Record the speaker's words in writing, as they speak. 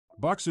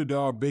Boxer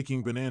Dog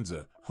Baking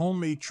Bonanza,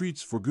 homemade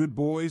treats for good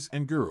boys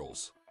and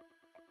girls.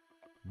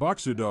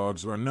 Boxer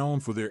dogs are known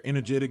for their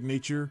energetic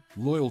nature,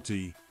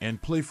 loyalty, and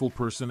playful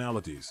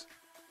personalities.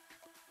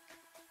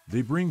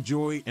 They bring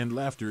joy and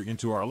laughter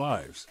into our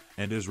lives,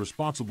 and as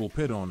responsible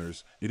pet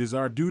owners, it is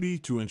our duty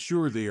to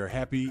ensure they are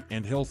happy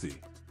and healthy.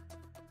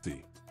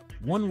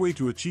 One way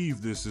to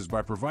achieve this is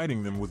by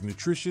providing them with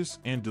nutritious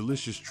and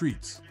delicious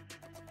treats.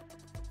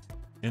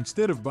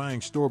 Instead of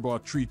buying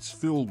store-bought treats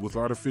filled with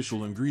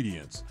artificial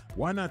ingredients,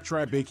 why not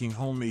try baking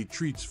homemade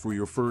treats for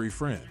your furry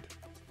friend?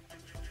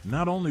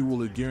 Not only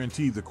will it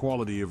guarantee the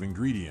quality of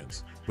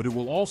ingredients, but it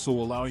will also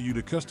allow you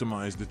to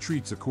customize the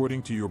treats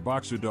according to your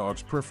boxer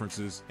dog's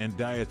preferences and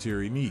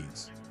dietary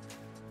needs.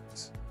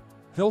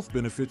 Health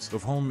benefits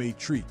of homemade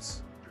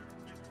treats.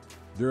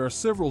 There are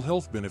several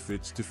health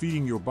benefits to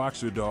feeding your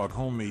boxer dog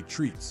homemade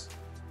treats.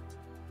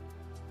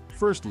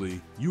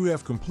 Firstly, you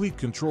have complete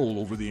control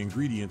over the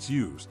ingredients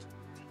used.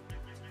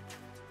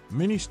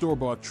 Many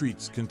store-bought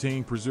treats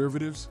contain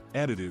preservatives,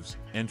 additives,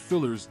 and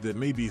fillers that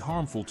may be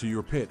harmful to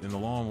your pet in the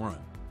long run.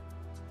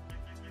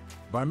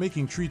 By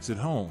making treats at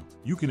home,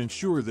 you can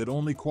ensure that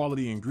only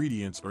quality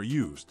ingredients are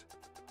used.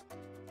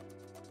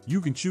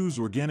 You can choose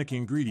organic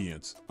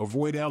ingredients,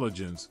 avoid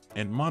allergens,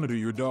 and monitor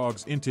your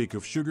dog's intake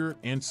of sugar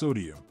and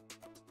sodium.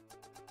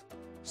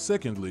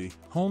 Secondly,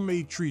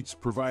 homemade treats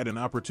provide an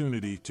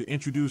opportunity to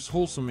introduce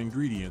wholesome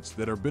ingredients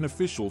that are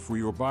beneficial for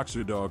your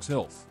boxer dog's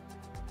health.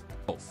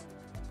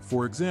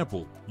 For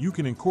example, you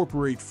can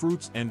incorporate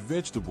fruits and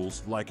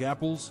vegetables like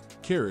apples,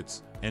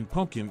 carrots, and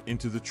pumpkin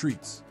into the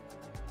treats.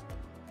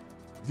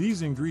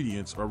 These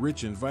ingredients are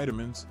rich in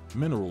vitamins,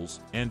 minerals,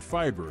 and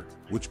fiber,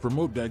 which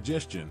promote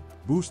digestion,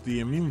 boost the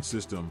immune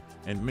system,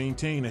 and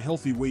maintain a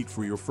healthy weight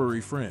for your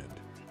furry friend.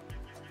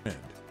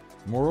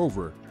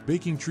 Moreover,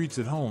 baking treats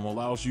at home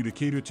allows you to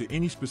cater to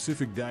any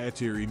specific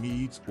dietary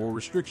needs or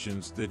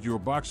restrictions that your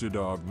boxer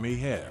dog may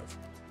have.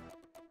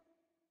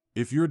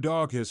 If your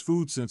dog has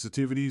food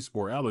sensitivities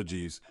or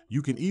allergies,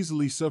 you can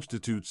easily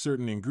substitute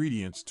certain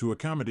ingredients to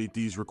accommodate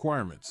these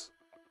requirements.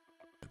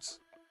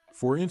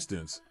 For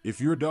instance,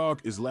 if your dog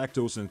is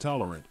lactose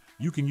intolerant,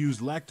 you can use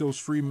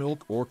lactose-free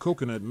milk or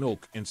coconut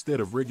milk instead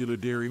of regular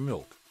dairy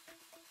milk.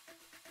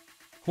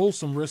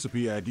 Wholesome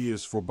recipe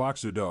ideas for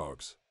boxer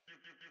dogs.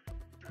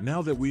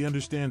 Now that we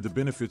understand the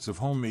benefits of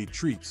homemade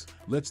treats,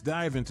 let's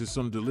dive into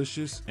some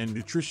delicious and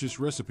nutritious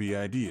recipe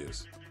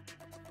ideas.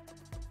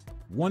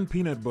 1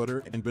 peanut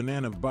butter and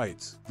banana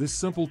bites. This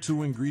simple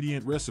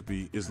 2-ingredient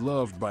recipe is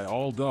loved by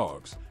all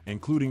dogs,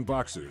 including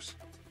boxers.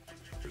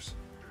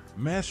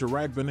 Mash a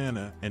ripe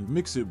banana and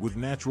mix it with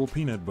natural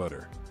peanut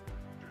butter.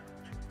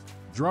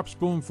 Drop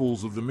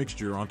spoonfuls of the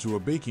mixture onto a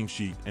baking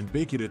sheet and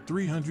bake it at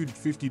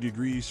 350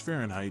 degrees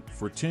Fahrenheit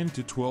for 10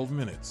 to 12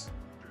 minutes.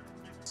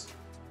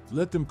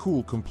 Let them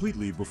cool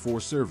completely before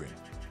serving.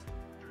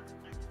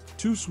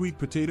 2 sweet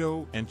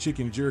potato and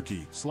chicken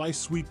jerky. Slice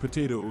sweet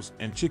potatoes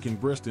and chicken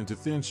breast into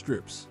thin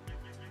strips.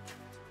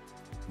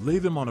 Lay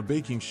them on a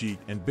baking sheet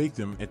and bake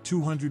them at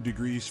 200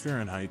 degrees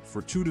Fahrenheit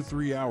for 2 to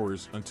 3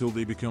 hours until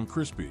they become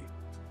crispy.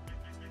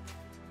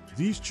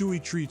 These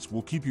chewy treats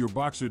will keep your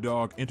boxer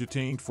dog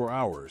entertained for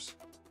hours.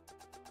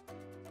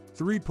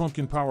 3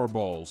 pumpkin power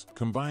balls.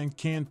 Combine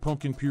canned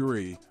pumpkin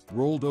puree,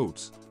 rolled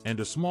oats, and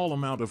a small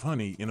amount of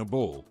honey in a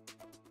bowl.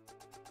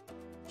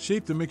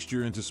 Shape the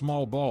mixture into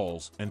small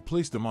balls and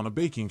place them on a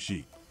baking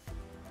sheet.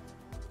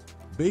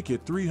 Bake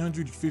at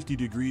 350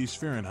 degrees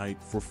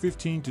Fahrenheit for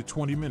 15 to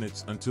 20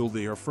 minutes until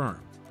they are firm.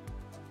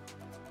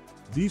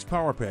 These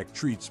Power Pack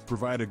treats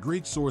provide a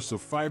great source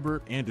of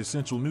fiber and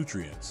essential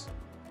nutrients.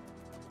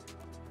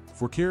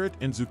 For carrot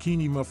and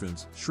zucchini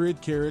muffins,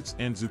 shred carrots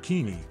and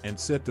zucchini and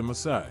set them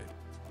aside.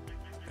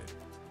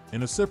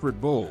 In a separate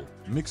bowl,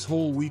 mix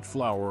whole wheat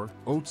flour,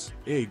 oats,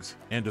 eggs,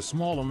 and a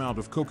small amount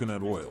of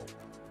coconut oil.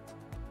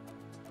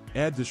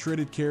 Add the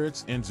shredded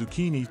carrots and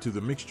zucchini to the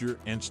mixture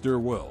and stir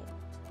well.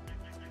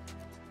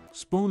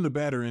 Spoon the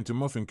batter into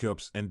muffin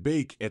cups and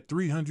bake at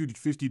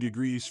 350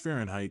 degrees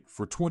Fahrenheit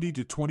for 20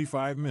 to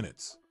 25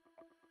 minutes.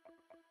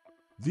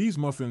 These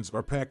muffins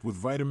are packed with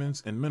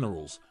vitamins and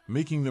minerals,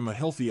 making them a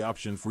healthy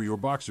option for your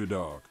boxer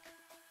dog.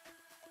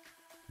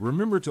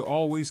 Remember to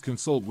always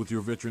consult with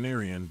your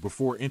veterinarian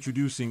before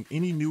introducing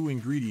any new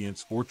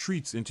ingredients or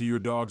treats into your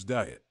dog's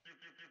diet.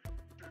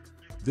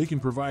 They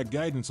can provide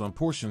guidance on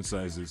portion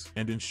sizes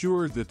and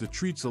ensure that the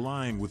treats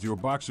align with your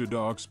boxer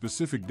dog's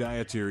specific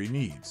dietary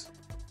needs.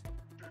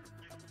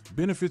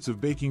 Benefits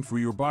of baking for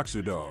your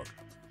boxer dog.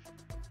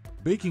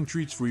 Baking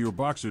treats for your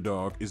boxer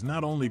dog is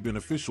not only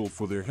beneficial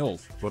for their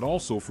health, but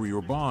also for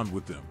your bond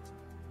with them.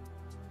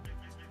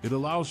 It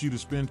allows you to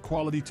spend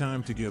quality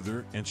time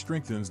together and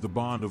strengthens the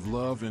bond of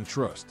love and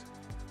trust.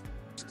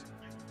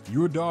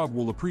 Your dog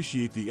will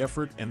appreciate the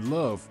effort and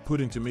love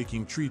put into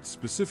making treats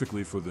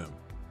specifically for them.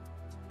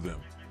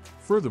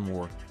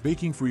 Furthermore,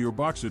 baking for your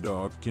boxer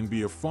dog can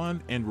be a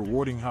fun and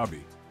rewarding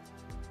hobby.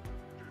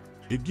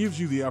 It gives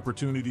you the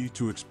opportunity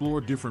to explore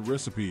different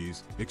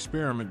recipes,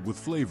 experiment with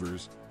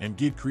flavors, and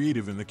get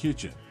creative in the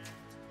kitchen.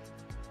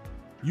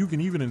 You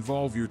can even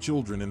involve your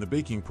children in the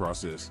baking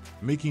process,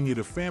 making it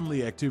a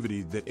family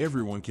activity that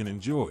everyone can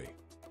enjoy.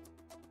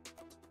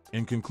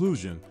 In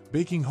conclusion,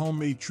 baking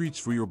homemade treats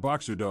for your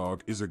boxer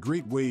dog is a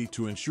great way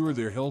to ensure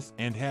their health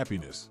and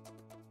happiness.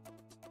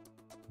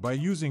 By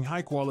using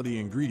high-quality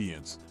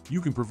ingredients,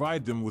 you can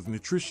provide them with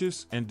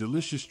nutritious and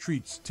delicious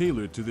treats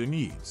tailored to their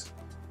needs.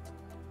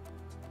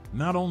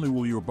 Not only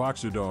will your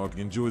boxer dog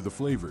enjoy the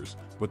flavors,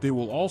 but they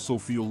will also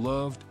feel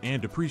loved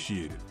and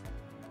appreciated.